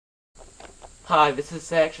Hi, this is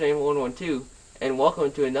Saxon112, and welcome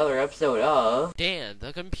to another episode of Dan,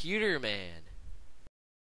 the Computer Man.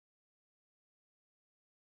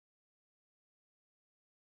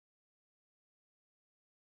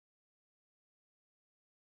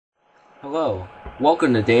 Hello,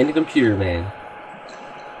 welcome to Dan the Computer Man.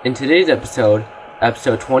 In today's episode,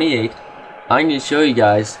 episode 28, I'm going to show you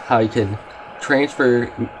guys how you can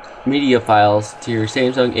transfer media files to your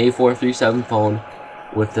Samsung A437 phone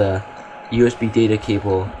with the USB data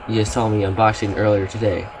cable you just saw me unboxing earlier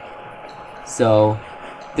today. So,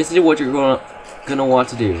 this is what you're gonna want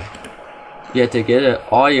to do. You have to get an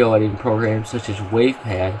audio editing program such as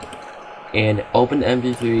WavePad and open the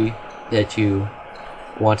MP3 that you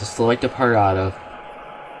want to select a part out of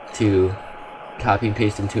to copy and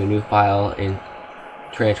paste into a new file and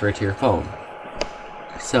transfer it to your phone.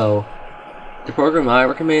 So, the program I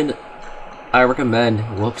recommend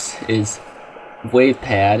is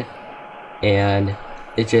WavePad, and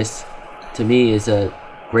it just, to me, is a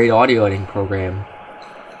great audio editing program.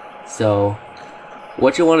 So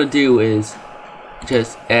what you want to do is,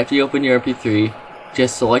 just after you open your MP3,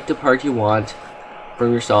 just select the part you want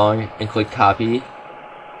from your song and click copy,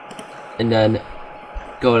 and then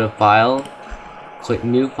go to file, click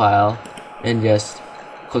new file, and just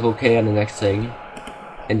click OK on the next thing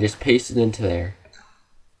and just paste it into there.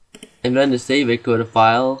 And then to save it, go to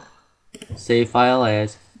file, save file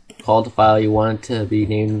as, call the file you want it to be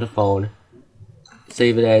named in the phone,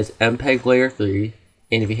 save it as MPEG layer 3,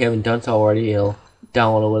 and if you haven't done so already, you'll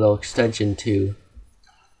download a little extension to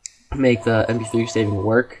make the MP3 saving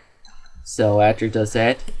work. So after it does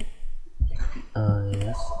that,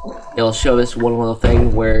 it'll show this one little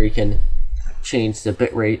thing where you can change the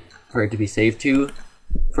bitrate for it to be saved to.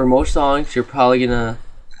 For most songs, you're probably gonna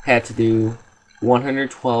have to do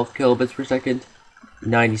 112 kilobits per second,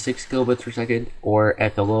 96 kilobits per second, or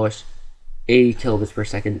at the lowest 80 kilobits per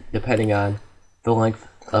second, depending on the length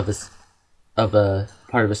of a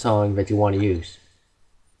part of a song that you want to use.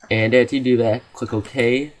 And after you do that, click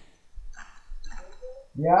OK.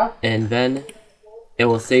 Yeah. And then it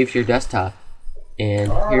will save to your desktop.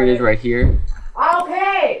 And here it is right here.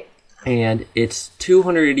 Okay. And it's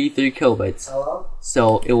 283 kilobits. Hello?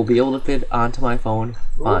 So it will be able to fit onto my phone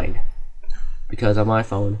fine. Because on my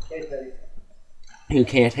phone, you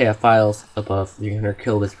can't have files above 300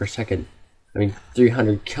 kilobits per second.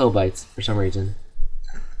 300 kilobytes for some reason.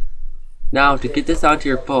 Now, to get this onto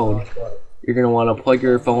your phone, you're going to want to plug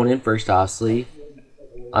your phone in first, obviously.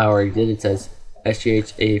 I already did. It says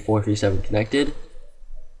SGH A437 connected.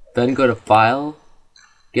 Then go to File,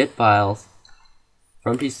 Get Files,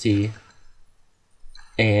 from PC,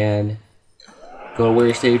 and go to where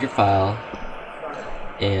you saved your file,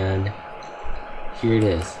 and here it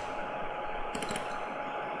is.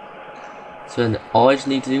 So then all I just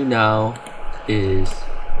need to do now is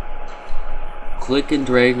click and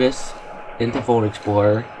drag this into Phone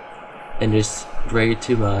Explorer and just drag it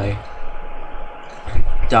to my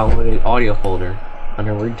downloaded audio folder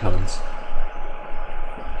under ringtones.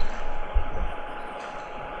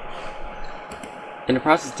 And the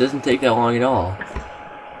process doesn't take that long at all.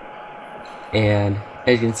 And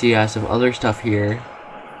as you can see, I have some other stuff here,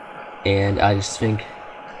 and I just think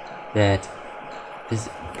that this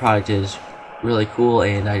product is really cool,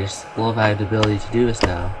 and I just love I have the ability to do this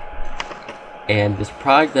now. And this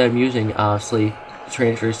product that I'm using, honestly, to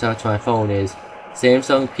transfer stuff to my phone is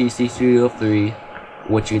Samsung PC Studio 3,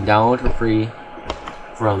 which you can download for free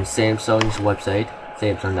from Samsung's website,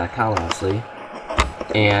 Samsung.com, obviously.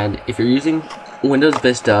 And if you're using Windows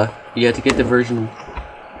Vista, you have to get the version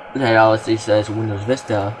that obviously says Windows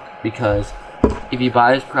Vista, because if you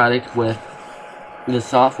buy this product with the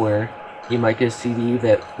software, you might get a CD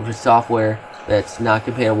with a software that's not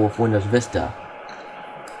compatible with Windows Vista.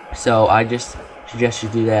 So I just suggest you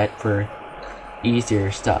do that for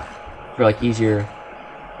easier stuff, for easier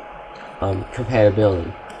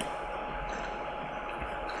compatibility.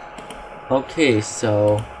 Okay,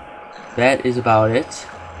 so that is about it.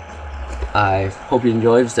 I hope you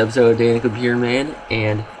enjoyed this episode of Dan the Computer Man,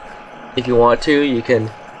 and if you want to, you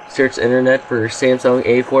can search the internet for Samsung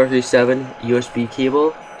A437 USB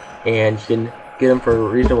cable, and you can get them for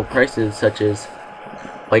reasonable prices, such as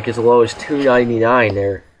as low as $2.99.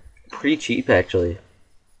 They're pretty cheap, actually.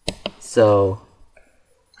 So,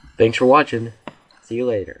 thanks for watching. See you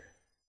later.